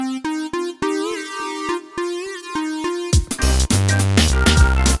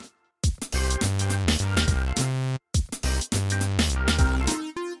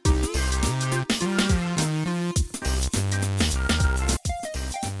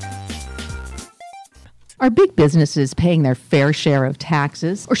Are big businesses paying their fair share of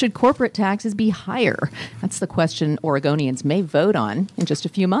taxes, or should corporate taxes be higher? That's the question Oregonians may vote on in just a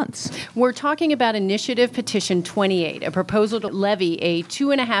few months. We're talking about Initiative Petition 28, a proposal to levy a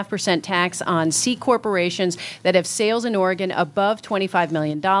 2.5% tax on C corporations that have sales in Oregon above $25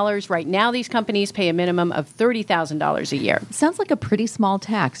 million. Right now, these companies pay a minimum of $30,000 a year. Sounds like a pretty small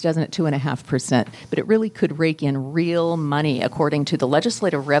tax, doesn't it, 2.5%? But it really could rake in real money. According to the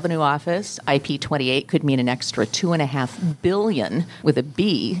Legislative Revenue Office, IP 28 could mean an extra $2.5 billion with a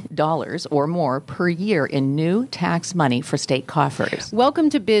B dollars or more per year in new tax money for state coffers. Welcome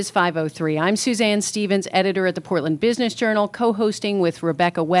to Biz503. I'm Suzanne Stevens, editor at the Portland Business Journal, co-hosting with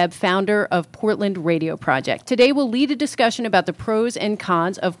Rebecca Webb, founder of Portland Radio Project. Today we'll lead a discussion about the pros and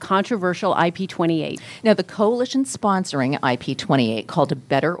cons of controversial IP 28. Now, the coalition sponsoring IP 28, called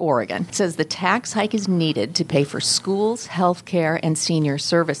Better Oregon, says the tax hike is needed to pay for schools, health care, and senior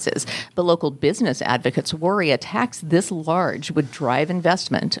services. But local business advocates worry a tax this large would drive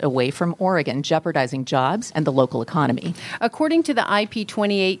investment away from Oregon, jeopardizing jobs and the local economy. According to the IP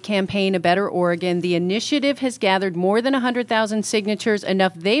 28 campaign, A Better Oregon, the initiative has gathered more than 100,000 signatures,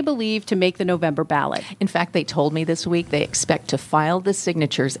 enough they believe to make the November ballot. In fact, they told me this week they expect to file the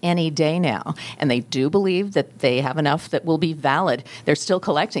signatures any day now, and they do believe that they have enough that will be valid. They're still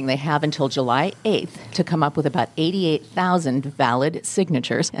collecting. They have until July 8th to come up with about 88,000 valid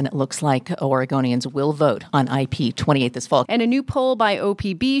signatures, and it looks like Oregonians will vote on IP 28 this fall. And a new poll by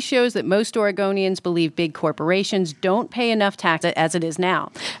OPB shows that most Oregonians believe big corporations don't pay enough tax as it is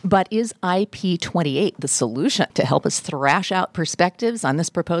now. But is IP 28 the solution? To help us thrash out perspectives on this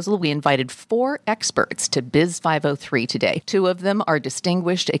proposal, we invited 4 experts to Biz503 today. 2 of them are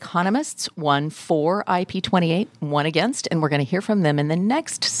distinguished economists, one for IP 28, one against, and we're going to hear from them in the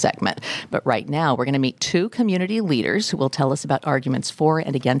next segment. But right now, we're going to meet 2 community leaders who will tell us about arguments for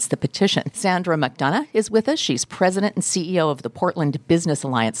and against the petition. Sandra McDonough is with us. She's president and CEO of the Portland Business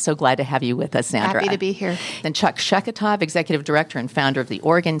Alliance. So glad to have you with us, Sandra. Happy to be here. And Chuck Sheketov, executive director and founder of the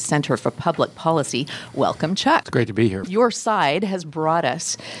Oregon Center for Public Policy. Welcome, Chuck. It's great to be here. Your side has brought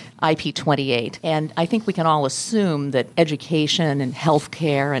us IP 28, and I think we can all assume that education and health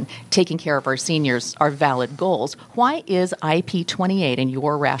care and taking care of our seniors are valid goals. Why is IP 28, in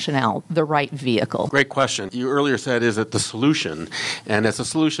your rationale, the right vehicle? Great question. You earlier said, is it the solution? And it's a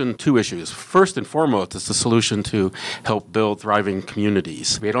solution, 2 issues. First and foremost, it's the solution to help build thriving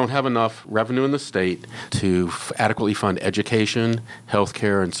communities. We don't have enough revenue in the state to adequately fund education, health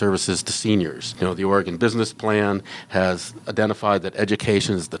care, and services to seniors. You know, the Oregon Business Plan has identified that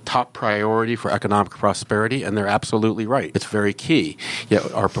education is the top priority for economic prosperity, and they're absolutely right. It's very key.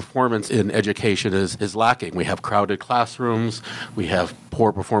 Yet our performance in education is lacking. We have crowded classrooms, we have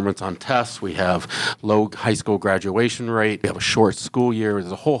poor performance on tests, we have low high school graduation rate, we have a short school year.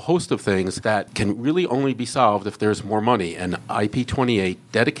 There's a whole host of things that can really only be solved if there's more money, and IP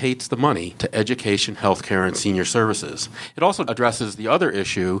 28 dedicates the money to education, healthcare, and senior services. It also addresses the other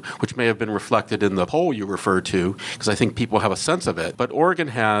issue, which may have been reflected in the poll you referred to, because I think people have a sense of it, but Oregon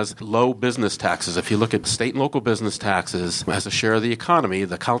has low business taxes. If you look at state and local business taxes as a share of the economy,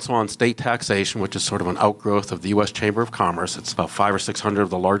 the Council on State Taxation, which is sort of an outgrowth of the U.S. Chamber of Commerce, it's about 500 or 600 of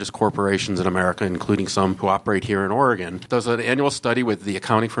the largest corporations in America, including some who operate here in Oregon, does an annual study with the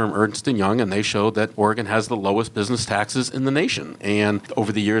accounting firm Ernst & Young, and they showed that Oregon has the lowest business taxes in the nation. And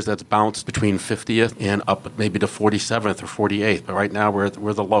over the years, that's bounced between 50th and up maybe to 47th or 48th. But right now, we're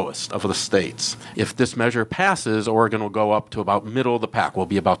the lowest of the states. If this measure passes, Oregon will go up to about middle of the pack. We'll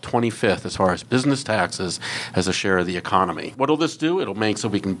be about 25th as far as business taxes as a share of the economy. What will this do? It'll make so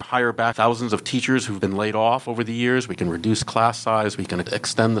we can hire back thousands of teachers who've been laid off over the years. We can reduce class size. We can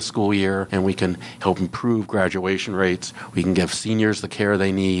extend the school year, and we can help improve graduation rates. We can give seniors the care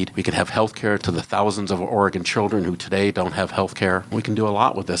they need. We can have health care to the thousands of Oregon children who today don't have health care. We can do a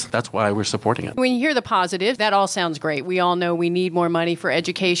lot with this. That's why we're supporting it. When you hear the positive, that all sounds great. We all know we need more money for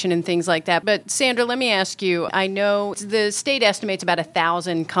education and things like that. But Sandra, let me ask you, I know the state estimates about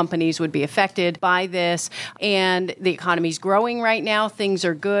 1,000 companies would be affected by this, and the economy's growing right now. Things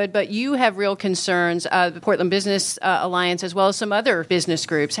are good, but you have real concerns. The Portland Business Alliance, as well as some other business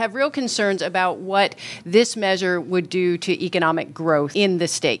groups, have real concerns about what this measure would do to economic growth in the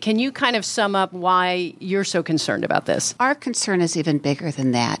state. Can you kind of sum up why you're so concerned about this? Our concern is even bigger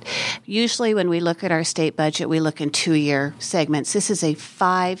than that. Usually when we look at our state budget, we look in 2-year segments. This is a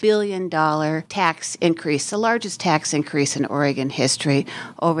 $5 billion tax increase, the largest tax increase in Oregon history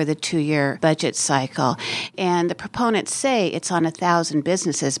over the 2-year budget cycle. And the proponents say it's on 1,000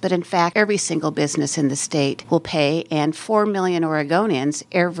 businesses, but in fact, every single business in the state will pay, and 4 million Oregonians,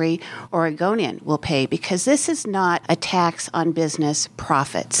 every Oregonian will pay, because this is not a tax on business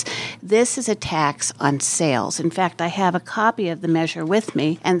profits. This is a tax on sales. In fact, I have a copy of the measure with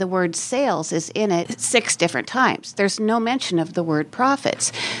me, and the word sales is in it 6 different times. There's no mention of the word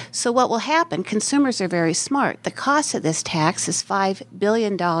profits. So what will happen, consumers are very smart. The cost of this tax, this $5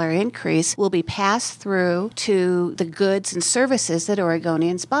 billion increase, will be passed through to the goods and services that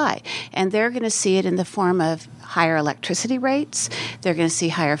Oregonians buy. And they're going to see it in the form of higher electricity rates. They're going to see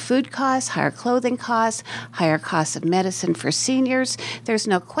higher food costs, higher clothing costs, higher costs of medicine for seniors. There's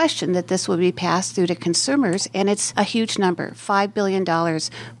no question that this will be passed through to consumers, and it's a huge number, $5 billion.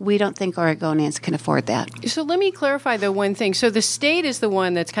 We don't think Oregonians can afford that. So let me clarify, though, one thing. So the state is the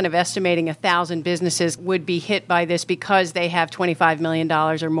one that's kind of estimating 1,000 businesses would be hit by this because they have $25 million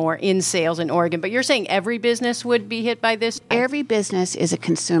or more in sales in Oregon. But you're saying every business would be hit by this? Every business is a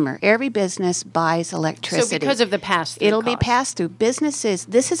consumer. Every business buys electricity. So because of the pass-through It'll cost. be passed through. Businesses,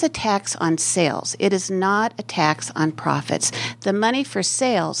 this is a tax on sales. It is not a tax on profits. The money for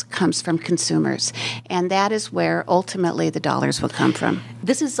sales comes from consumers, and that is where ultimately the dollars will come from.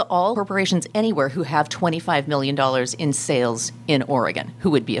 This is all corporations anywhere who have $25 million in sales in Oregon who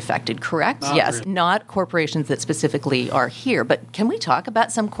would be affected, correct? Yes, not corporations that specifically are here. But can we talk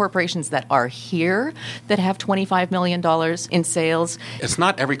about some corporations that are here that have $25 million in sales? It's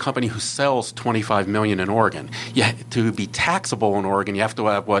not every company who sells $25 million in Oregon. To be taxable in Oregon, you have to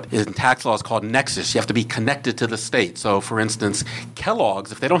have what in tax law is called nexus. You have to be connected to the state. So, for instance,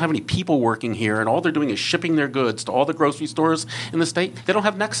 Kellogg's, if they don't have any people working here and all they're doing is shipping their goods to all the grocery stores in the state, they don't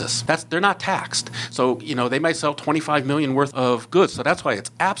have nexus. They're not taxed. So, they might sell $25 million worth of goods. So that's why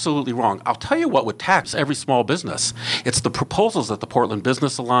it's absolutely wrong. I'll tell you what would tax every small business. It's the proposals that the Portland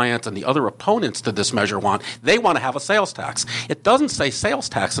Business Alliance and the other opponents to this measure want. They want to have a sales tax. It doesn't say sales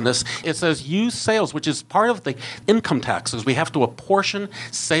tax in this. It says use sales, which is part of the income taxes. We have to apportion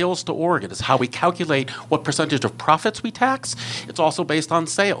sales to Oregon. It's how we calculate what percentage of profits we tax. It's also based on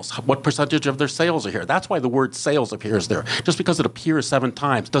sales, what percentage of their sales are here. That's why the word sales appears there. Just because it appears 7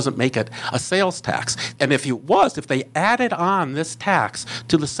 times doesn't make it a sales tax. And if they added on this tax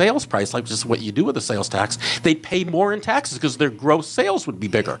to the sales price, like just what you do with the sales tax, they'd pay more in taxes because their gross sales would be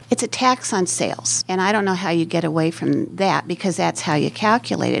bigger. It's a tax on sales. And I don't know how you get away from that because that's how you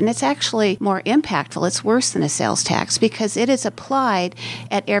calculate it. And it's actually more impactful. It's worse than a sales tax because it is applied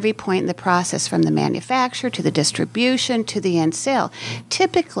at every point in the process, from the manufacture to the distribution to the end sale.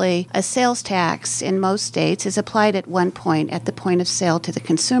 Typically, a sales tax in most states is applied at one point, at the point of sale to the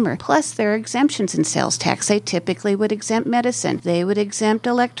consumer. Plus, there are exemptions in sales tax. They typically would exempt medicine. They would exempt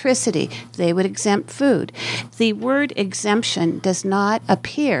electricity. They would exempt food. The word exemption does not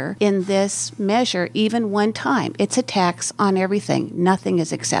appear in this measure even one time. It's a tax on everything. Nothing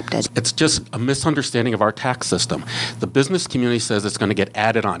is accepted. It's just a misunderstanding of our tax system. The business community says it's going to get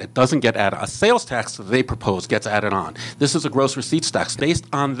added on. It doesn't get added on. A sales tax that they propose gets added on. This is a gross receipts tax based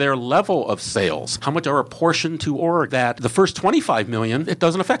on their level of sales. How much are apportioned to Oregon? That the first $25 million, it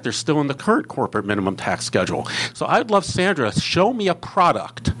doesn't affect. They're still in the current corporate minimum tax schedule. So I'd love Sandra, show me a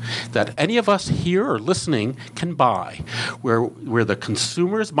product that any of us here or listening can buy where the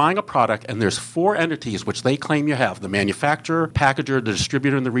consumer is buying a product and there's 4 entities which they claim you have. The manufacturer, packager, the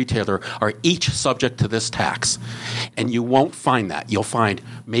distributor, and the retailer are each subject to this tax. And you won't find that. You'll find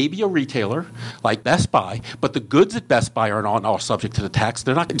maybe a retailer like Best Buy, but the goods at Best Buy are not all subject to the tax.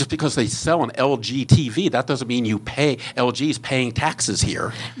 They're not just because they sell an LG TV. That doesn't mean LG's paying taxes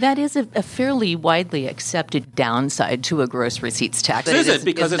here. That is a fairly widely accepted downside to a gross receipts tax. Is it?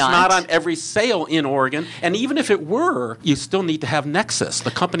 Because it's not on every sale in Oregon. And even if it were, you still need to have nexus.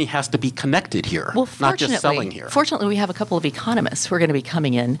 The company has to be connected here, not just selling here. Fortunately, we have a couple of economists who are going to be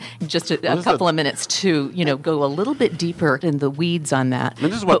coming in just a couple of minutes to go a little bit deeper in the weeds on that. I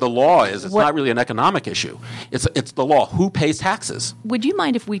mean, this is what the law is. It's not really an economic issue. It's the law. Who pays taxes? Would you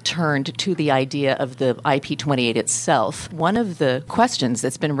mind if we turned to the idea of the IP28 itself? One of the questions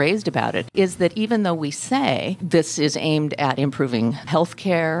that's been raised about it is that even though we say this is aimed at improving health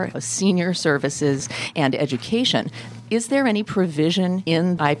care, senior services, and education, is there any provision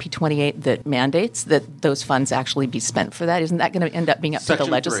in IP28 that mandates that those funds actually be spent for that? Isn't that going to end up being up to the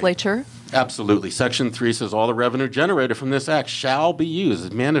legislature? Absolutely. Section 3 says all the revenue generated from this act shall be used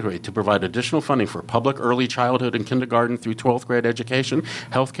as mandatory to provide additional funding for public early childhood and kindergarten through 12th grade education,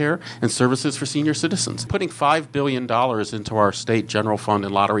 health care, and services for senior citizens. Putting $5 billion into our state general fund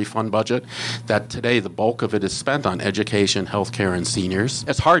and lottery fund budget, that today the bulk of it is spent on education, health care, and seniors.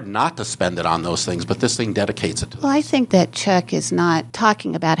 It's hard not to spend it on those things, but this thing dedicates it to them. Well, I think think that Chuck is not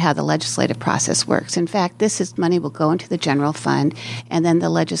talking about how the legislative process works. In fact, money will go into the general fund, and then the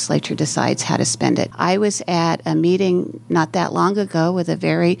legislature decides how to spend it. I was at a meeting not that long ago with a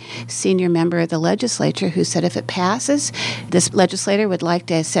very senior member of the legislature who said if it passes, this legislator would like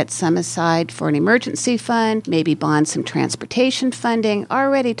to set some aside for an emergency fund, maybe bond some transportation funding,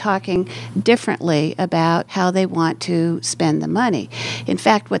 already talking differently about how they want to spend the money. In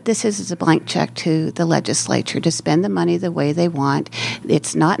fact, what this is a blank check to the legislature to spend the money the way they want.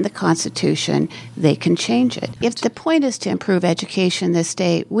 It's not in the Constitution. They can change it. If the point is to improve education in this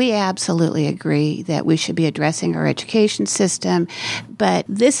state, we absolutely agree that we should be addressing our education system, but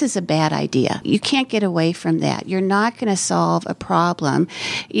this is a bad idea. You can't get away from that. You're not going to solve a problem.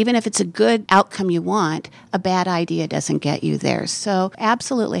 Even if it's a good outcome you want, a bad idea doesn't get you there. So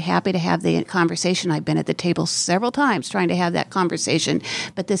absolutely happy to have the conversation. I've been at the table several times trying to have that conversation,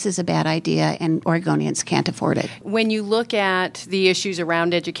 but this is a bad idea and Oregonians can't afford it. When you look at the issues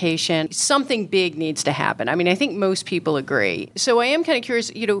around education, something big needs to happen. I mean, I think most people agree. So I am kind of curious,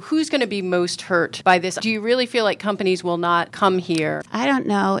 who's going to be most hurt by this? Do you really feel like companies will not come here? I don't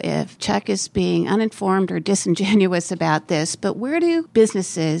know if Chuck is being uninformed or disingenuous about this, but where do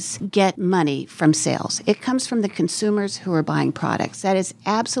businesses get money from sales? It comes from the consumers who are buying products. That is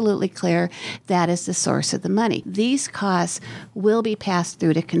absolutely clear. That is the source of the money. These costs will be passed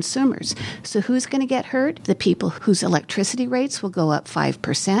through to consumers. So who's going to get hurt? The people whose electricity rates will go up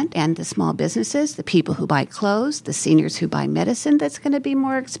 5%, and the small businesses, the people who buy clothes, the seniors who buy medicine that's going to be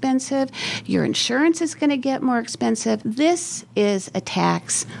more expensive. Your insurance is going to get more expensive. This is a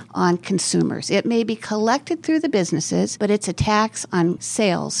tax on consumers. It may be collected through the businesses, but it's a tax on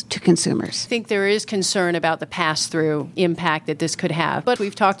sales to consumers. I think there is concern about the pass-through impact that this could have. But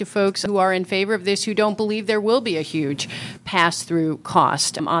we've talked to folks who are in favor of this who don't believe there will be a huge pass-through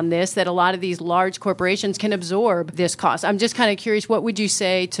cost on this, that a lot of these large corporations can absorb this cost. I'm just kind of curious, what would you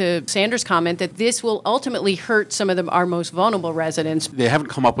say to Sandra's comment that this will ultimately hurt some of our most vulnerable residents? They haven't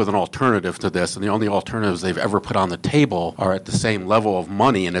come up with an alternative to this, and the only alternatives they've ever put on the table are at the same level of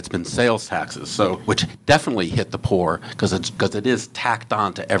money, and it's been sales taxes, so which definitely hit the poor because it is tacked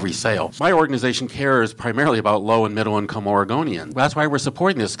on to every sale. My organization cares primarily about low and middle income Oregonians. That's why we're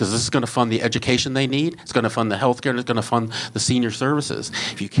supporting this, because this is going to fund the education they need, it's going to fund the health care, and it's going to fund the senior services.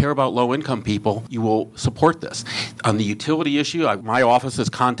 If you care about low income people, you will support this. On the utility issue, my office has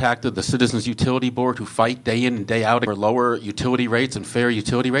contacted the Citizens Utility Board who fight day in and day out for lower utility rates and fair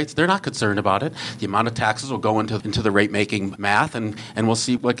utility rates. They're not concerned about it. The amount of taxes will go into the rate-making math, and we'll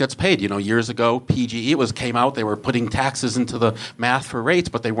see what gets paid. Years ago, PGE came out, they were putting taxes into the math for rates,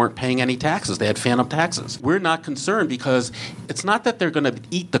 but they weren't paying any taxes. They had phantom taxes. We're not concerned because it's not that they're going to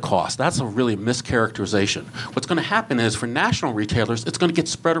eat the cost. That's a really mischaracterization. What's going to happen is for national retailers, it's going to get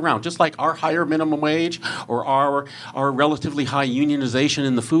spread around, just like our higher minimum wage or our relatively high unionization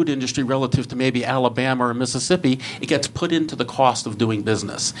in the food industry relative to maybe Alabama or Mississippi. It gets put into the cost of doing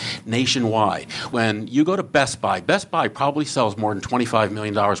business nationwide. When you go to Best Buy probably sells more than $25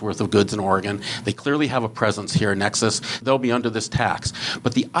 million worth of goods in Oregon. They clearly have a presence here in Nexus. They'll be under this tax.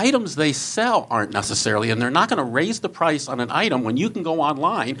 But the items they sell aren't necessarily, and they're not going to raise the price on an item when you can go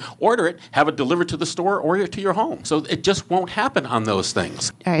online, order it, have it delivered to the store or to your home. So it just won't happen on those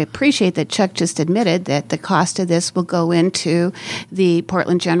things. I appreciate that Chuck just admitted that the cost of this will go into the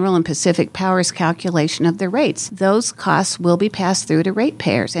Portland General and Pacific Power's calculation of the rates. Those costs will be passed through to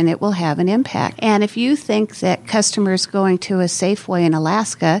ratepayers, and it will have an impact. And if you think that customers going to a Safeway in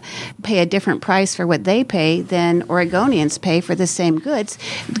Alaska pay a different price for what they pay than Oregonians pay for the same goods,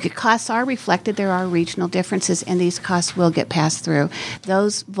 the costs are reflected. There are regional differences, and these costs will get passed through.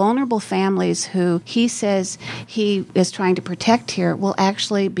 Those vulnerable families who he says he is trying to protect here will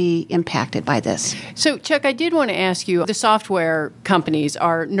actually be impacted by this. So, Chuck, I did want to ask you, the software companies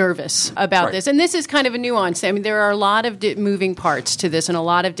are nervous about this, and this is kind of a nuance. I mean, there are a lot of moving parts to this and a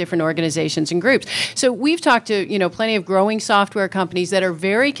lot of different organizations and groups. So we've talked to, plenty of growing software companies that are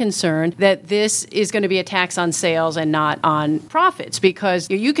very concerned that this is going to be a tax on sales and not on profits, because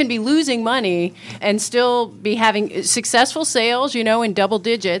you can be losing money and still be having successful sales, in double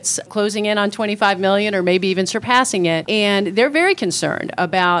digits, closing in on 25 million or maybe even surpassing it. And they're very concerned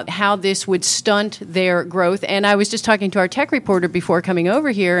about how this would stunt their growth. And I was just talking to our tech reporter before coming over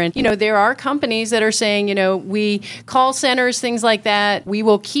here, and, there are companies that are saying, we call centers, things like that, we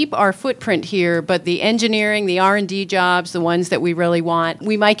will keep our footprint here, but the engineering, the R&D jobs, the ones that we really want,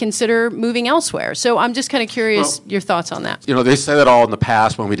 we might consider moving elsewhere. So I'm just kind of curious your thoughts on that. They said that all in the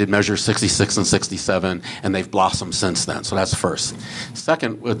past when we did Measure 66 and 67, and they've blossomed since then. So that's first.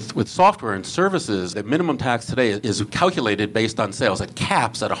 Second, with software and services, the minimum tax today is calculated based on sales. It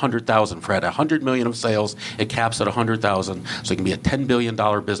caps at $100,000. For at $100 million of sales, sales, it caps at $100,000. So it can be a $10 billion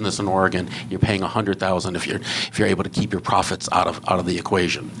business in Oregon. You're paying $100,000 if you're able to keep your profits out of the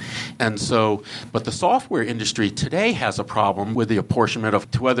equation. And so, but the software industry today has a problem with the apportionment of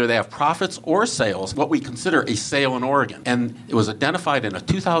to whether they have profits or sales, what we consider a sale in Oregon. And it was identified in a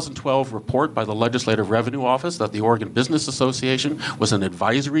 2012 report by the Legislative Revenue Office that the Oregon Business Association was an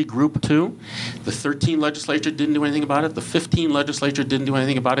advisory group to. The 13 legislature didn't do anything about it. The 15 legislature didn't do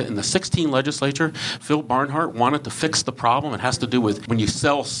anything about it. In the 16 legislature, Phil Barnhart wanted to fix the problem. It has to do with when you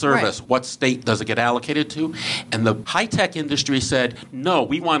sell service, what state does it get allocated to? And the high-tech industry said, no,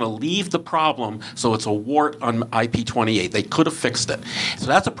 we want to leave the problem so it's a wart on IP28. They could have fixed it. So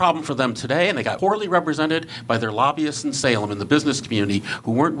that's a problem for them today, and they got poorly represented by their lobbyists in Salem in the business community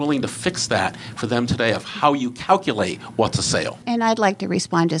who weren't willing to fix that for them today of how you calculate what's a sale. And I'd like to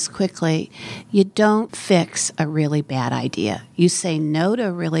respond just quickly. You don't fix a really bad idea. You say no to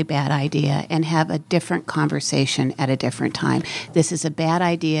a really bad idea and have a different conversation at a different time. This is a bad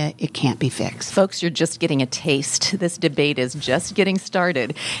idea. It can't be fixed. Folks, you're just getting a taste. This debate is just getting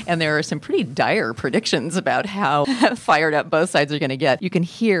started, and there are some pretty dire predictions about how fired up both sides are going to get. You can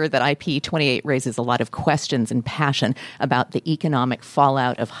hear that IP28 raises a lot of questions and passion about the economic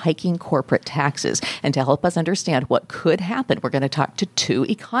fallout of hiking corporate taxes. And to help us understand what could happen, we're going to talk to two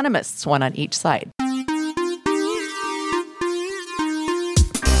economists, one on each side.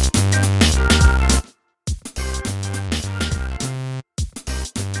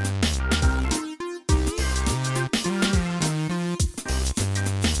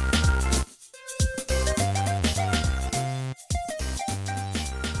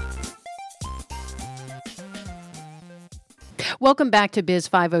 Welcome back to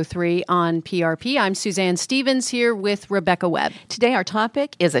Biz503 on PRP. I'm Suzanne Stevens here with Rebecca Webb. Today our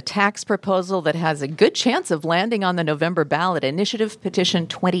topic is a tax proposal that has a good chance of landing on the November ballot, Initiative Petition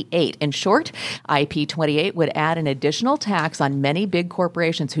 28. In short, IP28 would add an additional tax on many big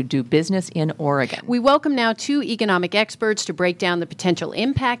corporations who do business in Oregon. We welcome now two economic experts to break down the potential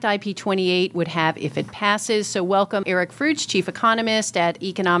impact IP28 would have if it passes. So welcome Eric Fruits, Chief Economist at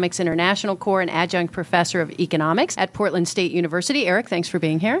Economics International Corps and Adjunct Professor of Economics at Portland State University. Eric, thanks for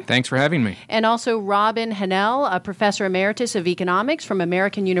being here. Thanks for having me. And also Robin Hennell, a Professor Emeritus of Economics from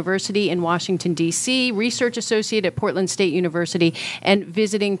American University in Washington, D.C., Research Associate at Portland State University, and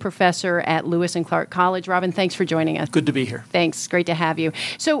Visiting Professor at Lewis and Clark College. Robin, thanks for joining us. Good to be here. Thanks. Great to have you.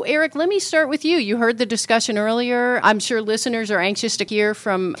 So, Eric, let me start with you. You heard the discussion earlier. I'm sure listeners are anxious to hear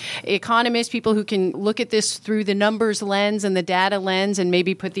from economists, people who can look at this through the numbers lens and the data lens and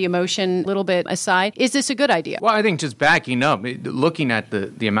maybe put the emotion a little bit aside. Is this a good idea? Well, I think just backing up, looking at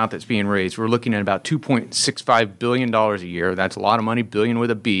the amount that's being raised, we're looking at about $2.65 billion a year. That's a lot of money, billion with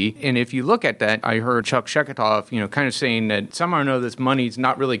a B. And if you look at that, I heard Chuck Sheketoff, kind of saying that somehow or another this money's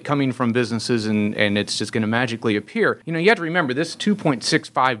not really coming from businesses and it's just going to magically appear. You have to remember this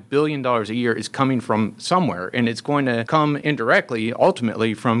 $2.65 billion a year is coming from somewhere, and it's going to come indirectly,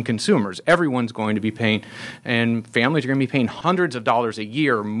 ultimately, from consumers. Everyone's going to be paying, and families are going to be paying hundreds of dollars a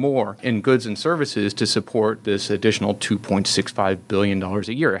year more in goods and services to support this additional $2.65 billion a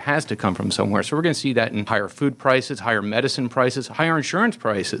year. It has to come from somewhere. So we're going to see that in higher food prices, higher medicine prices, higher insurance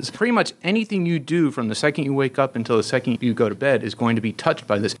prices. Pretty much anything you do from the second you wake up until the second you go to bed is going to be touched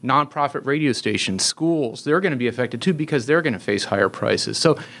by this. Nonprofit radio stations, schools, they're going to be affected too because they're going to face higher prices.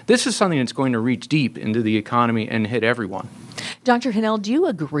 So this is something that's going to reach deep into the economy and hit everyone. Dr. Hennell, do you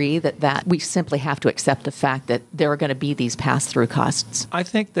agree that we simply have to accept the fact that there are going to be these pass-through costs? I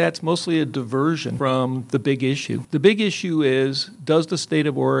think that's mostly a diversion from the big issue. The big issue is, does the state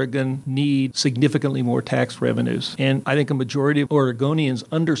of Oregon need significantly more tax revenues? And I think a majority of Oregonians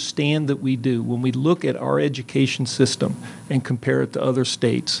understand that we do. When we look at our education system and compare it to other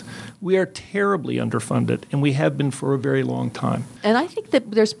states, we are terribly underfunded, and we have been for a very long time. And I think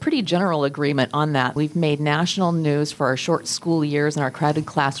that there's pretty general agreement on that. We've made national news for our short school years and our crowded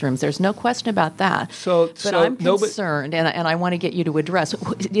classrooms. There's no question about that. But I'm concerned, and I want to get you to address,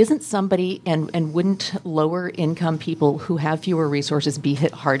 isn't somebody, and wouldn't lower income people who have fewer resources be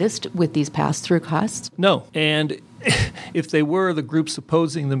hit hardest with these pass-through costs? No, and if they were, the groups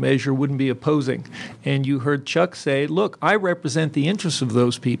opposing the measure wouldn't be opposing. And you heard Chuck say, look, I represent the interests of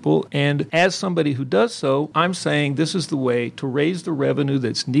those people, and as somebody who does so, I'm saying this is the way to raise the revenue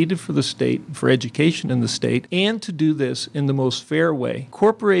that's needed for the state, for education in the state, and to do this in the most fair way.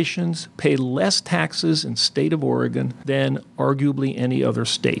 Corporations pay less taxes in the state of Oregon than arguably any other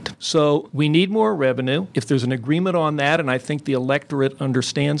state. So we need more revenue. If there's an agreement on that, and I think the electorate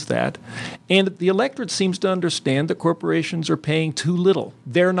understands that, And the electorate seems to understand that corporations are paying too little.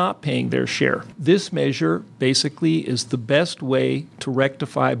 They're not paying their share. This measure basically is the best way to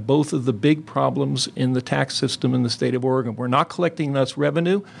rectify both of the big problems in the tax system in the state of Oregon. We're not collecting enough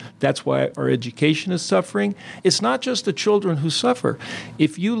revenue. That's why our education is suffering. It's not just the children who suffer.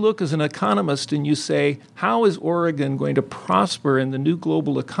 If you look as an economist and you say, how is Oregon going to prosper in the new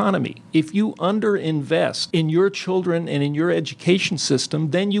global economy? If you underinvest in your children and in your education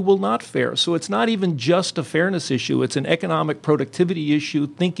system, then you will not fare. So it's not even just a fairness issue. It's an economic productivity issue,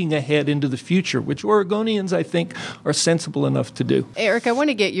 thinking ahead into the future, which Oregonians, I think, are sensible enough to do. Eric, I want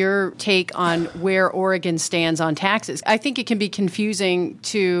to get your take on where Oregon stands on taxes. I think it can be confusing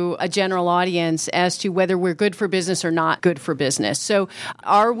to a general audience as to whether we're good for business or not good for business. So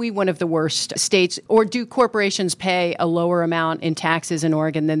are we one of the worst states, or do corporations pay a lower amount in taxes in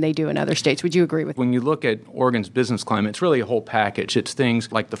Oregon than they do in other states? Would you agree with me? When you look at Oregon's business climate, it's really a whole package. It's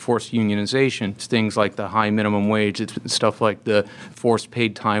things like the forced unionization. It's things like the high minimum wage. It's stuff like the forced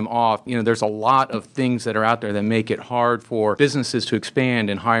paid time off. There's a lot of things that are out there that make it hard for businesses to expand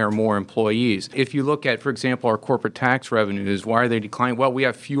and hire more employees. If you look at, for example, our corporate tax revenues, why are they declining? Well, we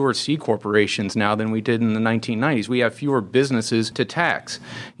have fewer C corporations now than we did in the 1990s. We have fewer businesses to tax.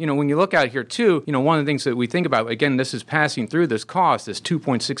 When you look out here, too, one of the things that we think about, again, this is passing through this cost, this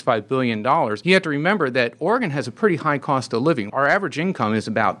 $2.65 billion. You have to remember that Oregon has a pretty high cost of living. Our average income is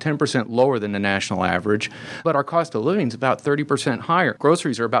about 10% lower than the national average, but our cost of living is about 30% higher.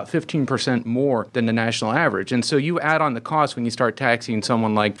 Groceries are about 15% more than the national average. And so you add on the cost when you start taxing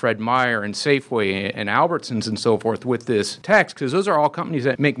someone like Fred Meyer and Safeway and Albertsons and so forth with this tax, because those are all companies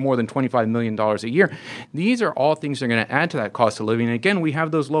that make more than $25 million a year. These are all things that are going to add to that cost of living. And again, we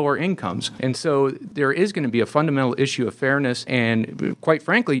have those lower incomes. And so there is going to be a fundamental issue of fairness. And quite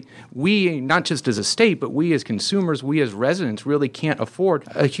frankly, we, not just as a state, but we as consumers, we as residents really can't afford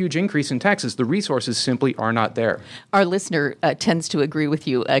a huge increase in taxes. The resources simply are not there. Our listener tends to agree with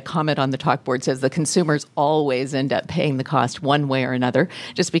you. A comment on the talk board says the consumers always end up paying the cost one way or another.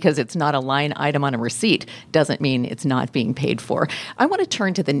 Just because it's not a line item on a receipt doesn't mean it's not being paid for. I want to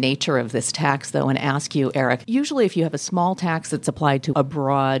turn to the nature of this tax, though, and ask you, Eric, usually if you have a small tax that's applied to a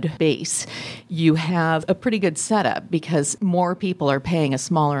broad base, you have a pretty good setup because more people are paying a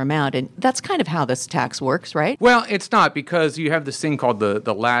smaller amount. And that's kind of how this tax works, right? Well, it's not, because you have this thing called the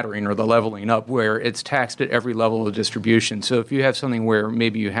laddering or the leveling up, where it's taxed at every level of distribution. So if you have something where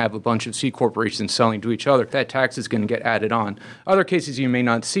maybe you have a bunch of C corporations selling to each other, that tax is going to get added on. Other cases, you may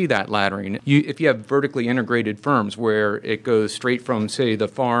not see that laddering. If you have vertically integrated firms where it goes straight from, say, the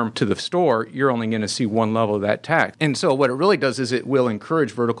farm to the store, you're only going to see one level of that tax. And so what it really does is it will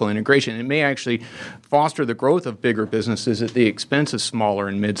encourage vertical integration. It may actually foster the growth of bigger businesses at the expense of smaller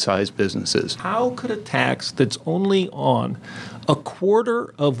and mid-sized businesses. How could a tax that's only on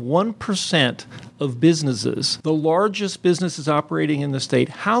 0.25% of businesses, the largest businesses operating in the state,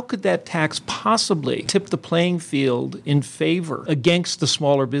 how could that tax possibly tip the playing field in favor against the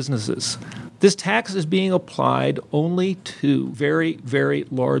smaller businesses? This tax is being applied only to very, very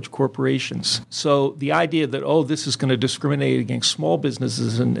large corporations. So the idea that, this is going to discriminate against small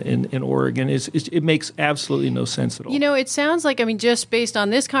businesses in Oregon, it makes absolutely no sense at all. It sounds like, just based on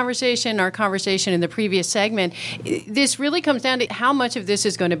this conversation, our conversation in the previous segment, this really comes down to how much of this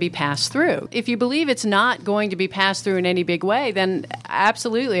is going to be passed through. If you believe it's not going to be passed through in any big way, then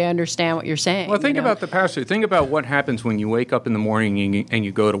absolutely I understand what you're saying. Well, think about the pass-through. Think about what happens when you wake up in the morning and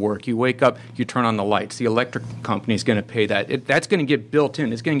you go to work. You wake up, you turn on the lights. The electric company is going to pay that. That's going to get built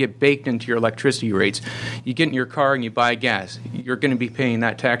in. It's going to get baked into your electricity rates. You get in your car and you buy gas. You're going to be paying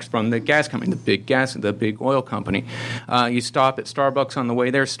that tax from the gas company, the big oil company. You stop at Starbucks on the way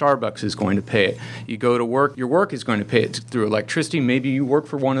there, Starbucks is going to pay it. You go to work, your work is going to pay it through electricity. Maybe you work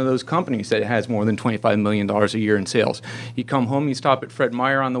for one of those companies that has more than $25 million a year in sales. You come home, you stop at Fred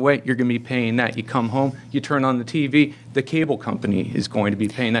Meyer on the way, you're going to be paying that. You come home, you turn on the TV, the cable company is going to be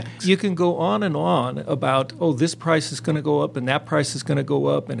paying that. You can go on and on about, this price is going to go up and that price is going to go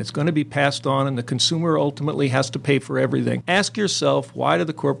up and it's going to be passed on and the consumer ultimately has to pay for everything. Ask yourself, why do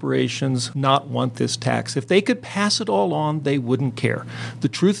the corporations not want this tax? If they could pass it all on, they wouldn't care. The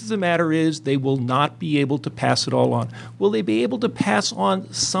truth of the matter is they will not be able to pass it all on. Will they be able to pass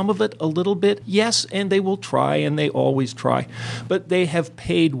on some of it a little bit? Yes, and they will try, and they always try. But they have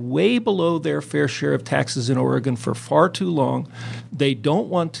paid way below their fair share of taxes in Oregon for far too long. They don't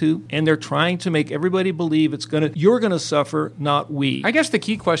want to, and they're trying to make everybody believe you're going to suffer, not we. I guess the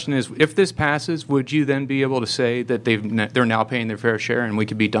key question is, if this passes, would you then be able to say that they're now paying their fair share and we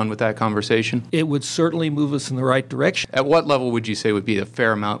could be done with that conversation? It would certainly move us in the right direction. At what level would you say would be a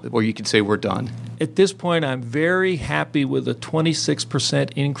fair amount where you could say we're done? At this point, I'm very happy with a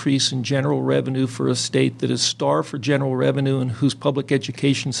 26% increase in general revenue for a state that is starved for general revenue and whose public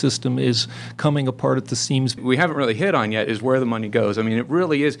education system is coming apart at the seams. We haven't really hit on yet is where the money goes. I mean, it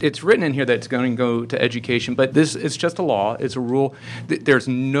really is. It's written in here that it's going to go to education, but it's just a law. It's a rule. There's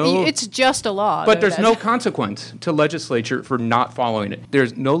no... It's just a law. But there's no consequence to legislature for not following it.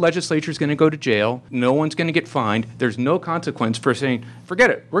 There's no legislature is going to go to jail. No one's going to get fined. There's no consequence for saying,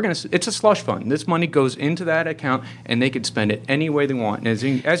 forget it. It's a slush fund. This money goes into that account, and they can spend it any way they want.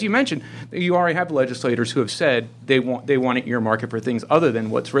 And as you mentioned, you already have legislators who have said they want to earmark it for things other than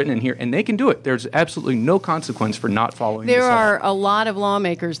what's written in here, and they can do it. There's absolutely no consequence for not following this law. There are a lot of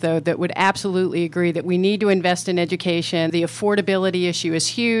lawmakers, though, that would absolutely agree that we need to invest in education. The affordability issue is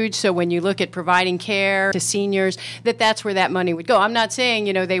huge. So when you look at providing care to seniors, that's where that money would go. I'm not saying,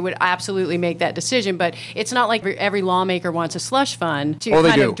 they would absolutely make that decision, but it's not like every lawmaker wants a slush fund to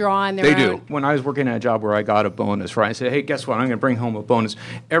kind of draw on their own. They do. When I was working at a job where I got a bonus, right, I said, hey, guess what? I'm going to bring home a bonus.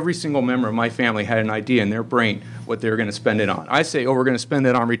 Every single member of my family had an idea in their brain what they were going to spend it on. I say, we're going to spend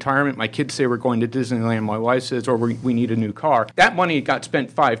it on retirement. My kids say we're going to Disneyland. My wife says, we need a new car. That money got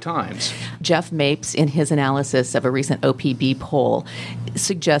spent 5 times. Jeff Mapes, in his analysis of a recent OPB poll,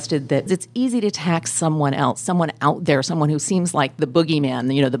 suggested that it's easy to tax someone else, someone out there, someone who seems like the boogeyman,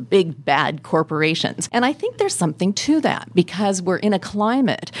 the big bad corporations. And I think there's something to that because we're in a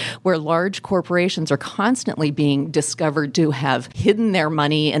climate where large corporations are constantly being discovered to have hidden their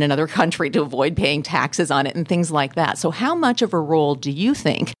money in another country to avoid paying taxes on it and things like that. So how much of a role do you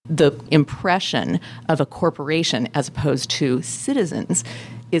think the impression of a corporation as opposed to citizens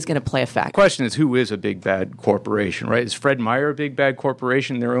is going to play a factor? The question is, who is a big bad corporation, right? Is Fred Meyer a big bad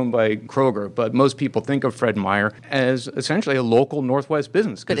corporation? They're owned by Kroger, but most people think of Fred Meyer as essentially a local Northwest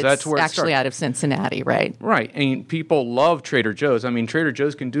business because that's where it starts. But it's actually out of Cincinnati, right? Right. And people love Trader Joe's. I mean, Trader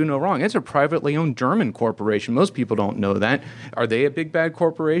Joe's can do no wrong. It's a privately owned German corporation. Most people don't know that. Are they a big bad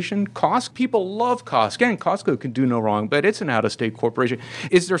corporation? Costco. People love Costco. Again, Costco can do no wrong, but it's an out-of-state corporation.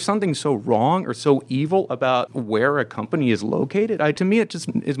 Is there something so wrong or so evil about where a company is located? To me, it just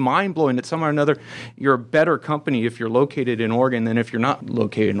is mind-blowing that somehow or another you're a better company if you're located in Oregon than if you're not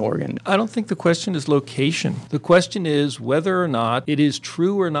located in Oregon. I don't think the question is location. The question is whether or not it is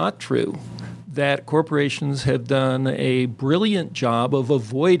true or not true that corporations have done a brilliant job of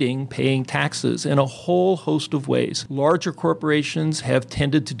avoiding paying taxes in a whole host of ways. Larger corporations have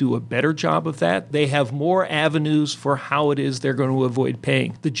tended to do a better job of that. They have more avenues for how it is they're going to avoid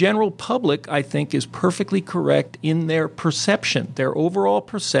paying. The general public, I think, is perfectly correct in their perception, their overall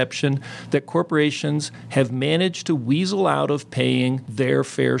perception that corporations have managed to weasel out of paying their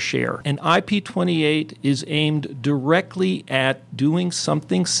fair share. And IP28 is aimed directly at doing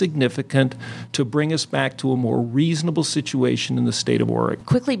something significant to bring us back to a more reasonable situation in the state of Oregon.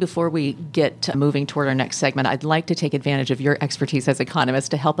 Quickly, before we get moving toward our next segment, I'd like to take advantage of your expertise as economists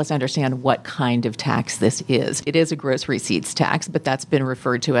to help us understand what kind of tax this is. It is a gross receipts tax, but that's been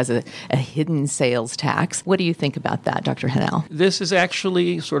referred to as a hidden sales tax. What do you think about that, Dr. Hennell? This is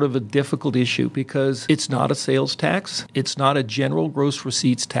actually sort of a difficult issue because it's not a sales tax. It's not a general gross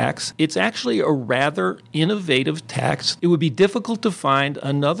receipts tax. It's actually a rather innovative tax. It would be difficult to find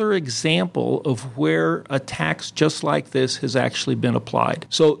another example of where a tax just like this has actually been applied.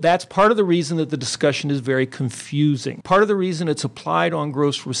 So that's part of the reason that the discussion is very confusing. Part of the reason it's applied on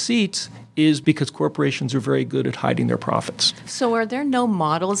gross receipts is because corporations are very good at hiding their profits. So are there no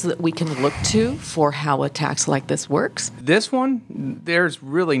models that we can look to for how a tax like this works? This one, there's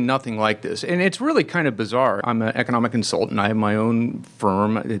really nothing like this. And it's really kind of bizarre. I'm an economic consultant. I have my own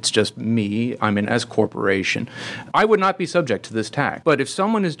firm. It's just me. I'm an S corporation. I would not be subject to this tax. But if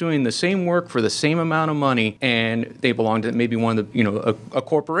someone is doing the same work for the same amount of money and they belong to maybe one of the, a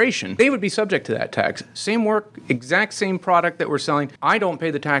corporation, they would be subject to that tax. Same work, exact same product that we're selling. I don't pay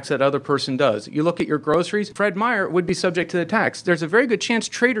the tax that other person does. You look at your groceries, Fred Meyer would be subject to the tax. There's a very good chance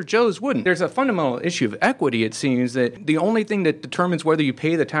Trader Joe's wouldn't. There's a fundamental issue of equity, it seems, that the only thing that determines whether you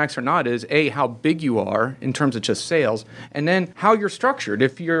pay the tax or not is A, how big you are in terms of just sales, and then how you're structured.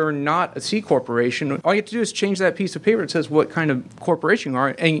 If you're not a C corporation, all you have to do is change that piece of paper that says what kind of corporation you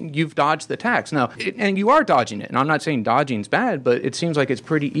are, and you've dodged the tax. Now, and you are dodging it, and I'm not saying dodging's bad, but it seems like it's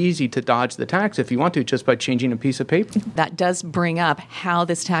pretty easy to dodge the tax if you want to, just by changing a piece of paper. That does bring up how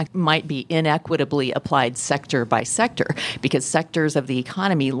this tax might be inequitably applied sector by sector, because sectors of the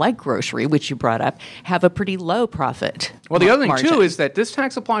economy, like grocery, which you brought up, have a pretty low profit. Well, the other thing, margin. too, is that this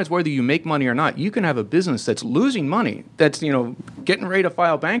tax applies whether you make money or not. You can have a business that's losing money, that's, getting ready to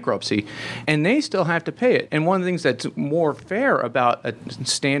file bankruptcy, and they still have to pay it. And one of the things that's more fair about a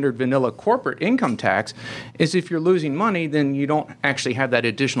standard vanilla corporate income tax is if you're losing money, then you don't actually have that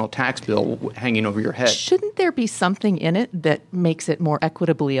additional tax bill hanging over your head. Shouldn't there be something in it that makes it more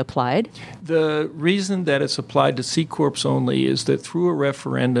equitably applied? The reason that it's applied to C Corps only is that through a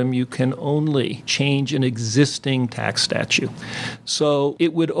referendum, you can only change an existing tax statute. So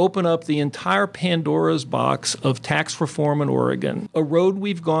it would open up the entire Pandora's box of tax reform in Oregon, a road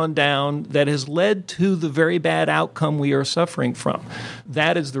we've gone down that has led to the very bad outcome we are suffering from.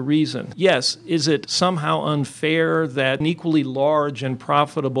 That is the reason. Yes, is it somehow unfair that an equally large and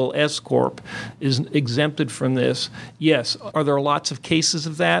profitable S Corp is exempted from this? Yes. Are there lots of cases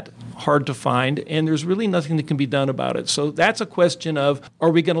of that? Hard to find, and there's really nothing that can be done about it. So that's a question of, are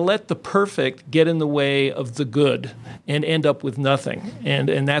we going to let the perfect get in the way of the good and end up with nothing?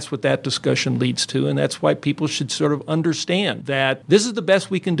 And that's what that discussion leads to, and that's why people should sort of understand that this is the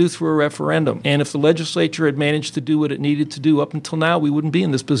best we can do through a referendum. And if the legislature had managed to do what it needed to do up until now, we wouldn't be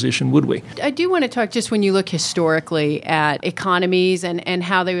in this position, would we? I do want to talk just when you look historically at economies and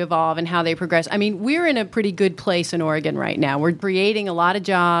how they evolve and how they progress. I mean, we're in a pretty good place in Oregon right now. We're creating a lot of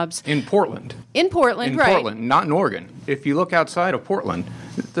jobs. In Portland. In Portland, right. In Portland, not in Oregon. If you look outside of Portland,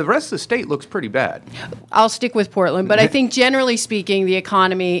 the rest of the state looks pretty bad. I'll stick with Portland, but I think generally speaking, the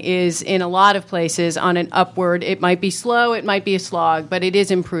economy is in a lot of places on an upward. It might be slow, it might be a slog, but it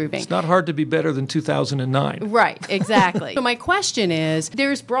is improving. It's not hard to be better than 2009. Right, exactly. So my question is,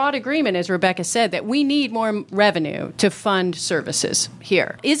 there's broad agreement, as Rebecca said, that we need more revenue to fund services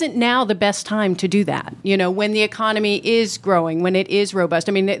here. Isn't now the best time to do that? You know, when the economy is growing, when it is robust.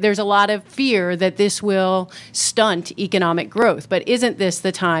 I mean, there's a lot of fear that this will stunt economic growth, but isn't this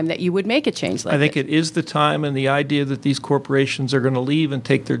the time that you would make a change like this? I think it is the time, and the idea that these corporations are going to leave and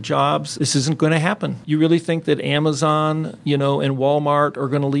take their jobs, this isn't going to happen. You really think that Amazon, and Walmart are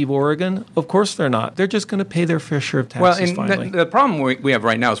going to leave Oregon? Of course they're not. They're just going to pay their fair share of taxes finally. The problem we have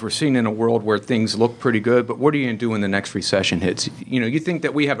right now is we're seeing in a world where things look pretty good, but what are you going to do when the next recession hits? You think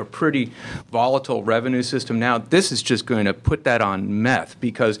that we have a pretty volatile revenue system now. This is just going to put that on meth,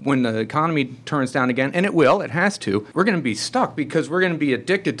 because when the economy turns down again, and it has to, we're going to be stuck because we're going to be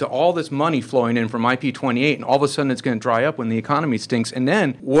addicted to all this money flowing in from IP28, and all of a sudden it's going to dry up when the economy stinks. And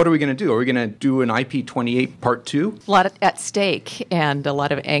then what are we going to do? Are we going to do an IP28 part 2? A lot at stake and a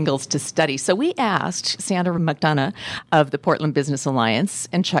lot of angles to study. So we asked Sandra McDonough of the Portland Business Alliance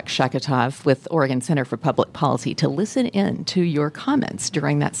and Chuck Sheketov with Oregon Center for Public Policy to listen in to your comments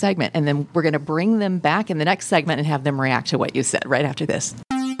during that segment. And then we're going to bring them back in the next segment and have them react to what you said right after this.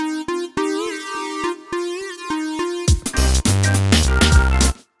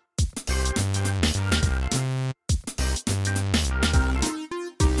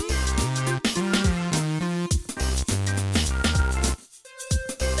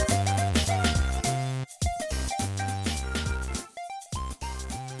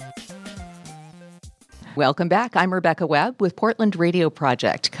 Welcome back. I'm Rebecca Webb with Portland Radio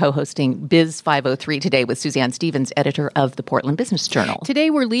Project, co-hosting Biz503 today with Suzanne Stevens, editor of the Portland Business Journal. Today,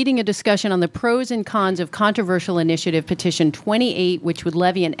 we're leading a discussion on the pros and cons of controversial initiative Petition 28, which would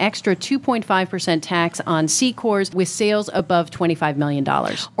levy an extra 2.5% tax on C Corps with sales above $25 million.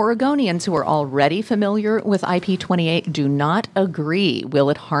 Oregonians who are already familiar with IP28 do not agree.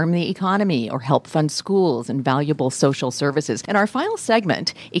 Will it harm the economy or help fund schools and valuable social services? In our final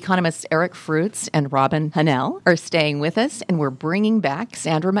segment, economists Eric Fruits and Robin Hanel are staying with us, and we're bringing back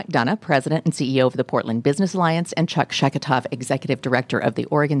Sandra McDonough, President and CEO of the Portland Business Alliance, and Chuck Sheketov, Executive Director of the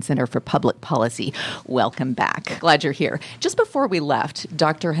Oregon Center for Public Policy. Welcome back. Glad you're here. Just before we left,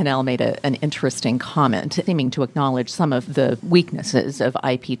 Dr. Hanel made an interesting comment, seeming to acknowledge some of the weaknesses of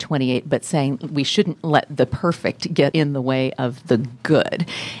IP28, but saying we shouldn't let the perfect get in the way of the good.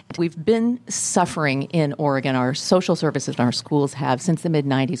 We've been suffering in Oregon, our social services and our schools have, since the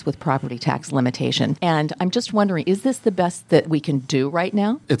mid-90s with property tax limitation. And I'm just wondering, is this the best that we can do right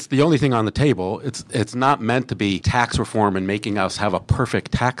now? It's the only thing on the table. It's not meant to be tax reform and making us have a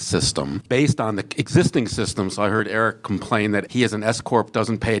perfect tax system based on the existing system. So I heard Eric complain that he as an S Corp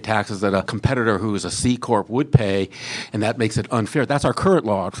doesn't pay taxes that a competitor who is a C Corp would pay, and that makes it unfair. That's our current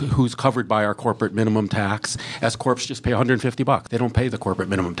law, who's covered by our corporate minimum tax. S Corps just pay $150. They don't pay the corporate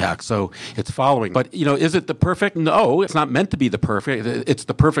minimum tax, so it's following. But, is it the perfect? No, it's not meant to be the perfect. It's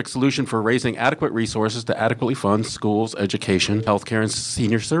the perfect solution for raising adequate resources resources to adequately fund schools, education, healthcare, and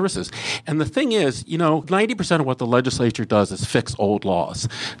senior services. And the thing is, 90% of what the legislature does is fix old laws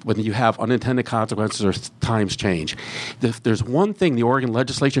when you have unintended consequences or times change. If there's one thing the Oregon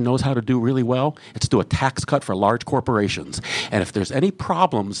legislature knows how to do really well, it's do a tax cut for large corporations. And if there's any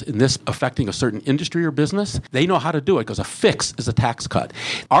problems in this affecting a certain industry or business, they know how to do it because a fix is a tax cut.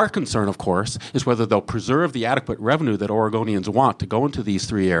 Our concern, of course, is whether they'll preserve the adequate revenue that Oregonians want to go into these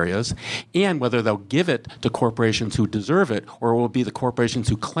three areas, and whether they'll give it to corporations who deserve it, or it will be the corporations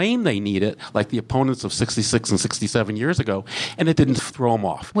who claim they need it, like the opponents of 66 and 67 years ago, and it didn't throw them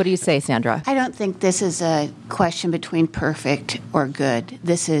off. What do you say, Sandra? I don't think this is a question between perfect or good.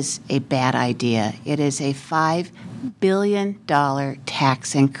 This is a bad idea. It is a $5 billion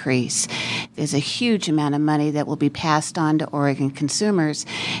tax increase. There's a huge amount of money that will be passed on to Oregon consumers,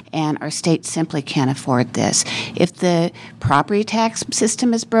 and our state simply can't afford this. If the property tax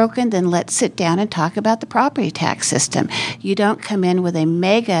system is broken, then let's sit down and talk about the property tax system. You don't come in with a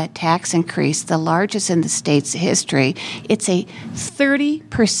mega tax increase, the largest in the state's history. It's a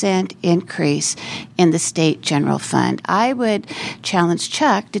 30% increase in the state general fund. I would challenge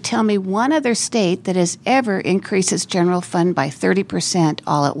Chuck to tell me one other state that has ever increased its general fund by 30%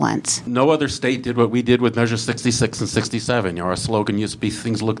 all at once. No other state did what we did with Measure 66 and 67. Our slogan used to be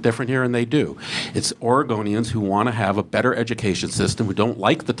things look different here, and they do. It's Oregonians who want to have a better education system, who don't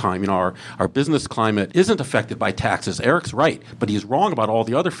like the time. Our business climate isn't affected by taxes. Eric's right, but he's wrong about all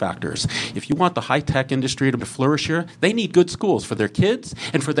the other factors. If you want the high-tech industry to flourish here, they need good schools for their kids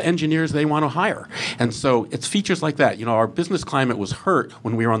and for the engineers they want to hire. And so it's features like that. Our business climate was hurt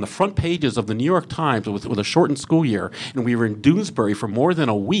when we were on the front pages of the New York Times with a shortened school year, and we were in Doonesbury for more than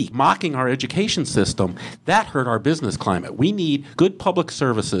a week mocking our education system. That hurt our business climate. We need good public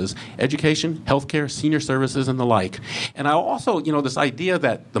services, education, healthcare, senior services, and the like. And I also, this idea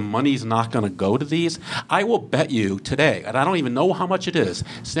that the money's not going to go to these, I will bet you today, and I don't even know how much it is,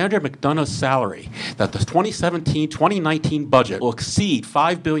 Senator McDonough's salary, that the 2017-2019 budget will exceed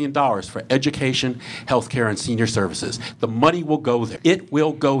 $5 billion for education, healthcare, and senior services. The money will go there. It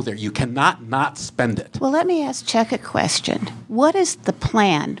will go there. You cannot not spend it. Well, let me ask Chuck a question. What is the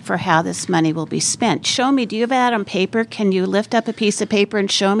plan for how this money will be spent? Show me, do you have that on paper? Can you lift up a piece of paper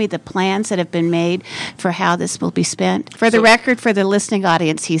and show me the plans that have been made for how this will be spent? For the record, for the listening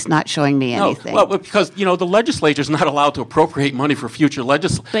audience, he's not showing me anything. Well, because, the legislature is not allowed to appropriate money for future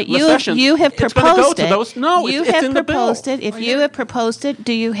legislation. But you have proposed it. It's in the bill. If you have proposed it,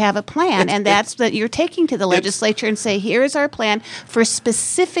 do you have a plan? And that's what you're taking to the legislature and say, here is our plan for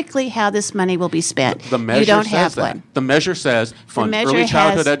specifically how this money will be spent. The measure you don't says have that. one. The measure says fund early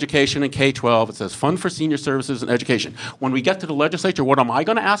childhood education and K-12. It says fund for senior services and education. When we get to the legislature, what am I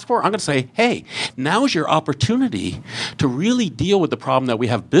going to ask for? I'm going to say, hey, now's your opportunity to really deal with the problem that we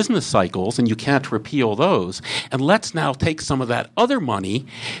have business cycles and you can't repeal those. And let's now take some of that other money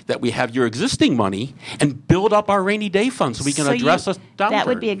that we have, your existing money, and build up our rainy day fund so we can address a downturn. That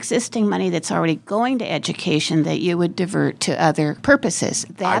would be existing money that's already going to education that you would divert to other purposes.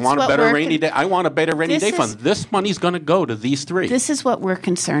 I want a better rainy day fund. This money's going to go to these three. This is what we're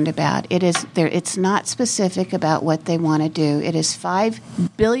concerned about. It's not specific about what they want to do. It is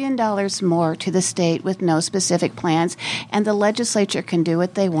 $5 billion more to the state with no specific plans, and the legislature can do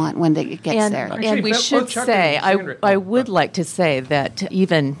what they want when it gets there. And we should say, I would like to say that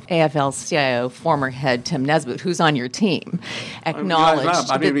even AFL-CIO former head Tim Nesbitt, who's on your team, acknowledged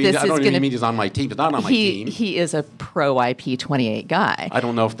that this is going to be... he's on my team. He's not on my team. He is a pro-IP28 guy. I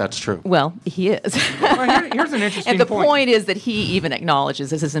don't know if that's true. Well, he is. Here's an interesting And the point. point is that he even acknowledges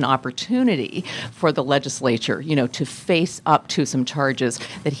this is an opportunity for the legislature, to face up to some charges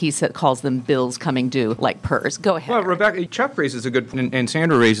that he calls them bills coming due, like PERS. Go ahead. Well, Rebecca, Chuck raises a good, and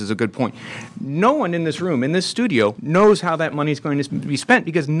Sandra raises a good point. No one in this room, in this studio, knows how that money is going to be spent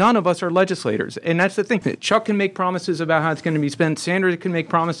because none of us are legislators. And that's the thing. Chuck can make promises about how it's going to be spent. Sandra can make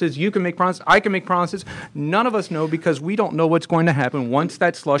promises. You can make promises. I can make promises. None of us know because we don't know what's going to happen once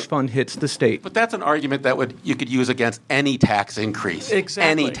that slush fund hits the state. But that's an argument that you could use against any tax increase.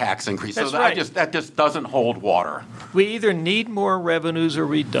 Exactly. Any tax increase. That's so right. that just doesn't hold water. We either need more revenues or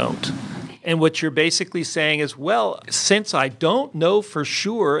we don't. And what you're basically saying is, well, since I don't know for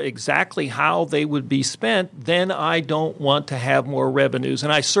sure exactly how they would be spent, then I don't want to have more revenues.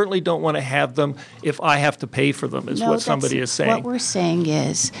 And I certainly don't want to have them if I have to pay for them, is what somebody is saying. What we're saying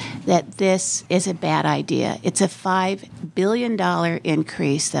is that this is a bad idea. It's a $5 billion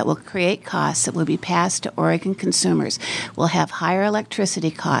increase that will create costs that will be passed to Oregon consumers. We'll have higher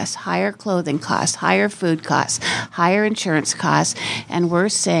electricity costs, higher clothing costs, higher food costs, higher insurance costs, and we're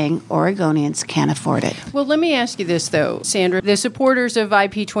saying Oregon Oregonians can't afford it. Well, let me ask you this, though, Sandra. The supporters of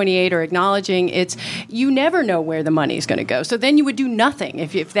IP28 are acknowledging you never know where the money is going to go. So then you would do nothing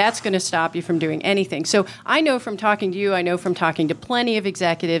if that's going to stop you from doing anything. So I know from talking to you, I know from talking to plenty of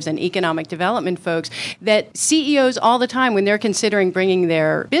executives and economic development folks that CEOs all the time, when they're considering bringing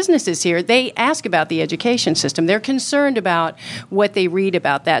their businesses here, they ask about the education system. They're concerned about what they read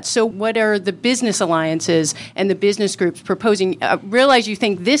about that. So what are the business alliances and the business groups proposing? Realize you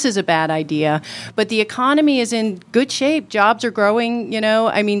think this is a bad idea, but the economy is in good shape. Jobs are growing,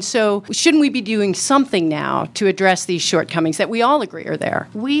 so shouldn't we be doing something now to address these shortcomings that we all agree are there?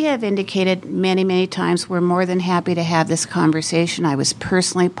 We have indicated many, many times we're more than happy to have this conversation. I was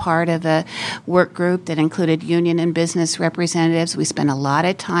personally part of a work group that included union and business representatives. We spent a lot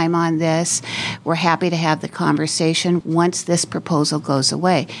of time on this. We're happy to have the conversation once this proposal goes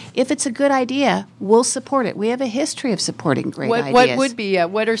away. If it's a good idea, we'll support it. We have a history of supporting great ideas. What would be?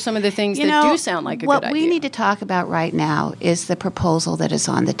 What are some of the things that do sound like a good idea? What we need to talk about right now is the proposal that is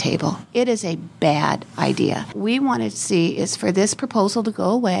on the table. It is a bad idea. We want to see is for this proposal to go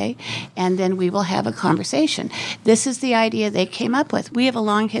away, and then we will have a conversation. This is the idea they came up with. We have a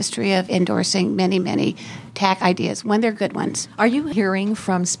long history of endorsing many, many tax ideas when they're good ones. Are you hearing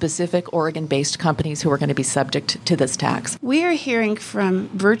from specific Oregon-based companies who are going to be subject to this tax? We are hearing from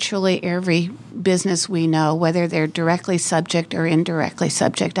virtually every business we know, whether they're directly subject or indirectly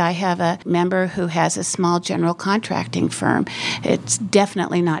subject. I have a member who has a small general contracting firm. It's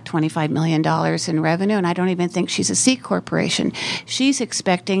definitely not $25 million in revenue, and I don't even think she's a C corporation. She's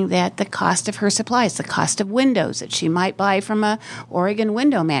expecting that the cost of her supplies, the cost of windows that she might buy from a Oregon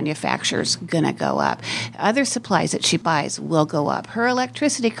window manufacturer is going to go up. Other supplies that she buys will go up. Her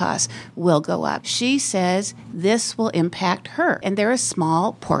electricity costs will go up. She says this will impact her. And they're a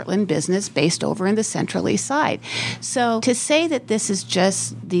small Portland business based over in the Central East Side. So to say that this is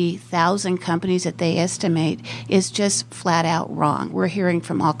just the 1,000 companies that they estimate is just flat out wrong. We're hearing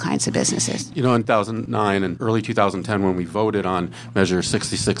from all kinds of businesses. In 2009 and early 2010 when we voted on Measure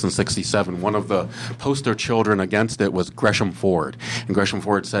 66 and 67, one of the poster children against it was Gresham Ford. And Gresham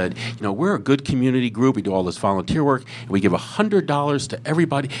Ford said, we're a good community group. We do all this volunteer work, and we give $100 to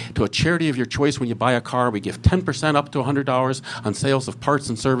everybody, to a charity of your choice when you buy a car. We give 10% up to $100 on sales of parts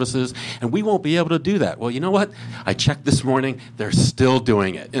and services, and we won't be able to do that. Well, you know what? I checked this morning. They're still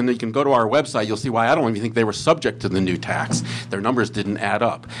doing it. And you can go to our website. You'll see why I don't even think they were subject to the new tax. Their numbers didn't add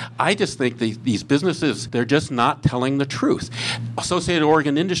up. I just think these businesses, they're just not telling the truth. Associated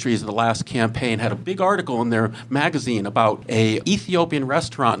Oregon Industries, the last campaign, had a big article in their magazine about a Ethiopian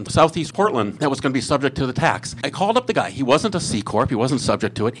restaurant in southeast Portland that was going to be subject to the tax. I called up the guy. He wasn't a C Corp. He wasn't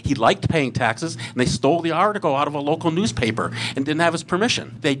subject to it. He liked paying taxes, and they stole the article out of a local newspaper and didn't have his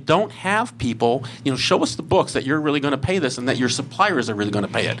permission. They don't have people, show us the books that you're really going to pay this and that your suppliers are really going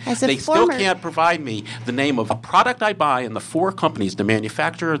to pay it. They still can't provide me the name of a product I buy in the 4 companies, the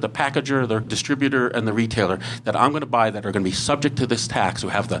manufacturer, the packager, the distributor, and the retailer, that I'm going to buy that are going to be subject to this tax, who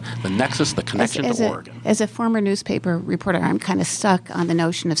have the nexus, the connection to Oregon. As a former newspaper reporter, I'm kind of stuck on the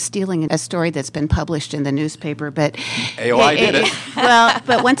notion of stealing a story that's been published in the newspaper, but AOI did it. Well,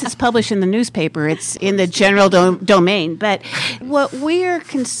 but once it's published in the newspaper, it's in the general domain. But what we're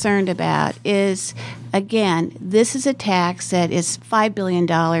concerned about is, again, this is a tax that is $5 billion,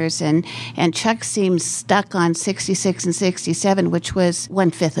 and Chuck seems stuck on 66 and 67, which was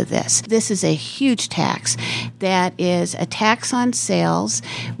 1/5 of this. This is a huge tax that is a tax on sales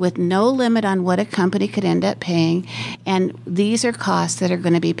with no limit on what a company could end up paying, and these are costs that are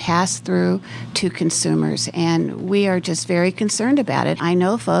going to be passed through to consumers, and we are just very concerned about it. I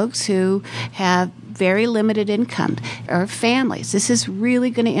know folks who have very limited income or families. This is really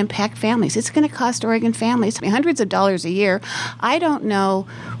going to impact families. It's going to cost Oregon families hundreds of dollars a year. I don't know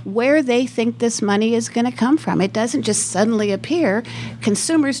where they think this money is going to come from. It doesn't just suddenly appear.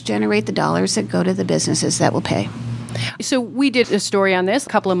 Consumers generate the dollars that go to the businesses that will pay. So we did a story on this a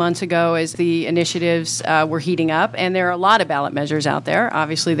couple of months ago as the initiatives were heating up, and there are a lot of ballot measures out there,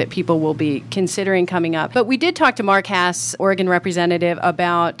 obviously, that people will be considering coming up. But we did talk to Mark Hass, Oregon representative,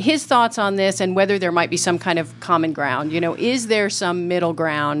 about his thoughts on this and whether there might be some kind of common ground. Is there some middle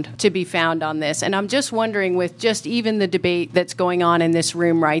ground to be found on this? And I'm just wondering, with just even the debate that's going on in this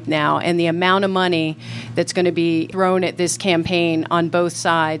room right now and the amount of money that's going to be thrown at this campaign on both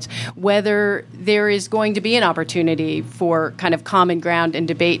sides, whether there is going to be an opportunity for kind of common ground and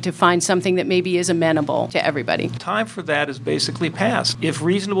debate to find something that maybe is amenable to everybody. Time for that is basically past. If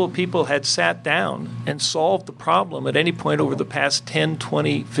reasonable people had sat down and solved the problem at any point over the past 10,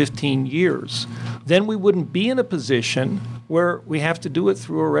 20, 15 years, then we wouldn't be in a position where we have to do it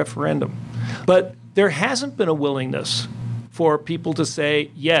through a referendum. But there hasn't been a willingness for people to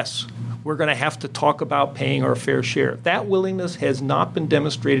say, yes, we're going to have to talk about paying our fair share. That willingness has not been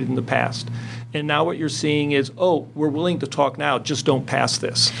demonstrated in the past. And now what you're seeing is, we're willing to talk now, just don't pass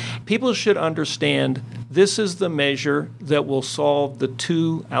this. People should understand this is the measure that will solve the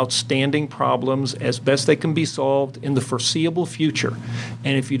two outstanding problems as best they can be solved in the foreseeable future.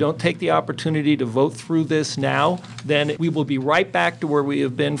 And if you don't take the opportunity to vote through this now, then we will be right back to where we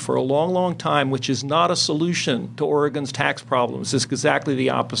have been for a long, long time, which is not a solution to Oregon's tax problems. It's exactly the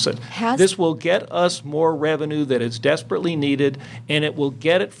opposite. This will get us more revenue that is desperately needed, and it will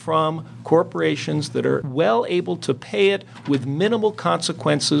get it from corporations that are well able to pay it with minimal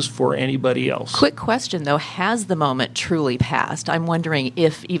consequences for anybody else. Quick question, though. Has the moment truly passed? I'm wondering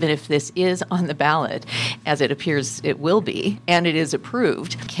if, even if this is on the ballot, as it appears it will be, and it is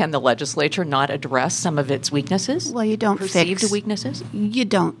approved, can the legislature not address some of its weaknesses? Well, you don't perceived weaknesses? You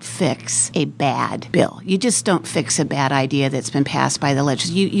don't fix a bad bill. You just don't fix a bad idea that's been passed by the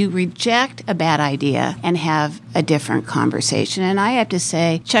legislature. You reject a bad idea and have a different conversation. And I have to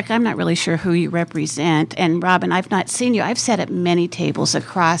say, Chuck, I'm not really sure who you represent. And Robin, I've not seen you. I've sat at many tables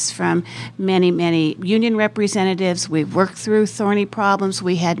across from many, many union representatives. We've worked through thorny problems.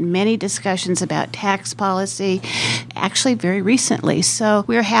 We had many discussions about tax policy, actually very recently. So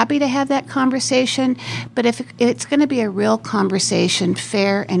we're happy to have that conversation. But if it's going to be a real conversation,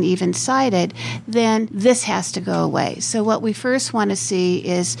 fair and even-sided, then this has to go away. So what we first want to see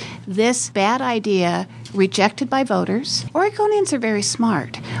is this bad idea rejected by voters. Oregonians are very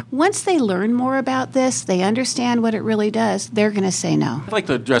smart. Once they learn more about this, they understand what it really does, they're going to say no. I'd like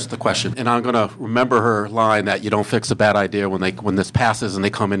to address the question, and I'm going to remember her line that you don't fix a bad idea when this passes and they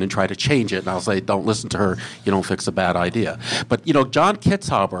come in and try to change it. And I'll say, don't listen to her. You don't fix a bad idea. But, John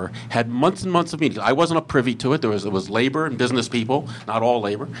Kitzhaber had months and months of meetings. I wasn't privy to it. It was labor and business people, not all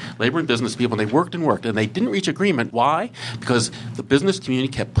labor and business people, and they worked, and they didn't reach agreement. Why? Because the business community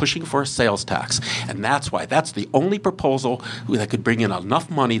kept pushing for a sales tax, and that's why. That's the only proposal that could bring in enough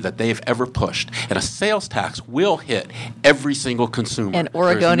money that they've ever pushed. And a sales tax will hit every single consumer. And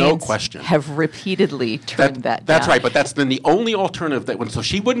Oregonians no question. have repeatedly turned that down. That's right, but that's then the only alternative so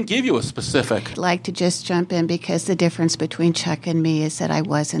she wouldn't give you a specific. I'd like to just jump in because the difference between Chuck and me is that I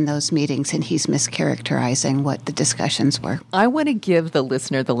was in those meetings and he's mischaracterizing what the discussions were. I want to give the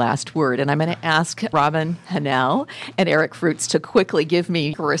listener the last word, and I'm going to ask Robin Hanel and Eric Fruits to quickly give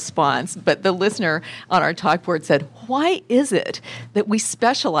me a response. But the listener on our talk board said, why is it that we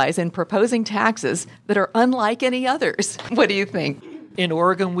specialize in proposing taxes that are unlike any others? What do you think? In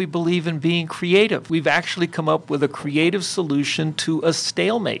Oregon, we believe in being creative. We've actually come up with a creative solution to a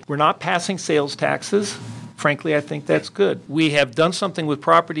stalemate. We're not passing sales taxes. Frankly, I think that's good. We have done something with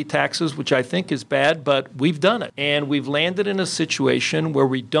property taxes, which I think is bad, but we've done it. And we've landed in a situation where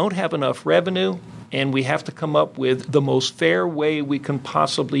we don't have enough revenue, and we have to come up with the most fair way we can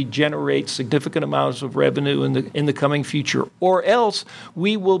possibly generate significant amounts of revenue in the coming future. Or else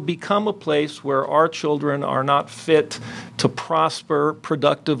we will become a place where our children are not fit to prosper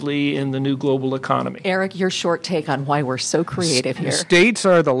productively in the new global economy. Eric, your short take on why we're so creative here. States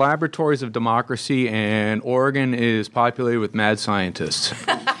are the laboratories of democracy, and Oregon is populated with mad scientists.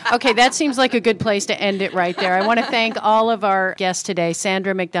 Okay, that seems like a good place to end it right there. I want to thank all of our guests today,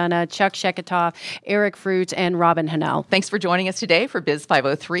 Sandra McDonough, Chuck Sheketoff, Eric Fruits, and Robin Hanel. Thanks for joining us today for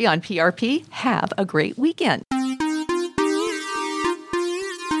Biz503 on PRP. Have a great weekend.